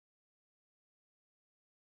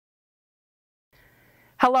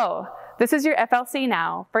Hello, this is your FLC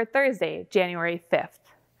Now for Thursday, January 5th.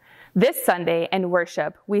 This Sunday in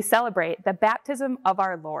worship, we celebrate the baptism of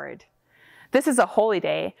our Lord. This is a holy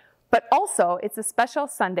day, but also it's a special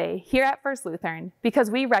Sunday here at First Lutheran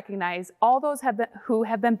because we recognize all those who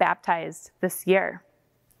have been baptized this year.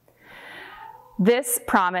 This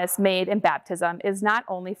promise made in baptism is not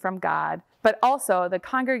only from God, but also the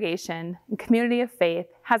congregation and community of faith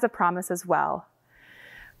has a promise as well.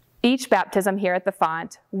 Each baptism here at the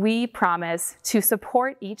font, we promise to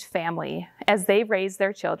support each family as they raise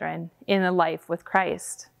their children in a life with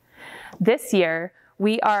Christ. This year,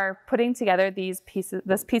 we are putting together this piece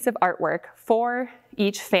of artwork for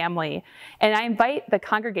each family. And I invite the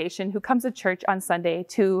congregation who comes to church on Sunday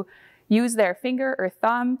to use their finger or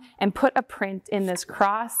thumb and put a print in this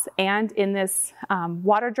cross and in this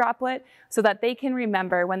water droplet so that they can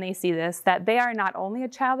remember when they see this that they are not only a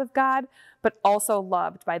child of God, but also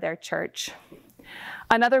loved by their church.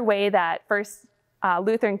 Another way that First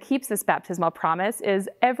Lutheran keeps this baptismal promise is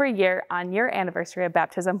every year on your anniversary of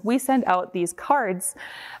baptism, we send out these cards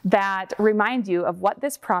that remind you of what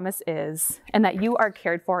this promise is and that you are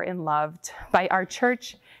cared for and loved by our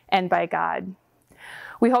church and by God.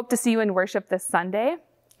 We hope to see you in worship this Sunday,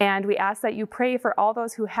 and we ask that you pray for all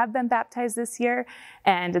those who have been baptized this year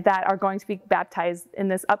and that are going to be baptized in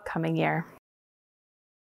this upcoming year.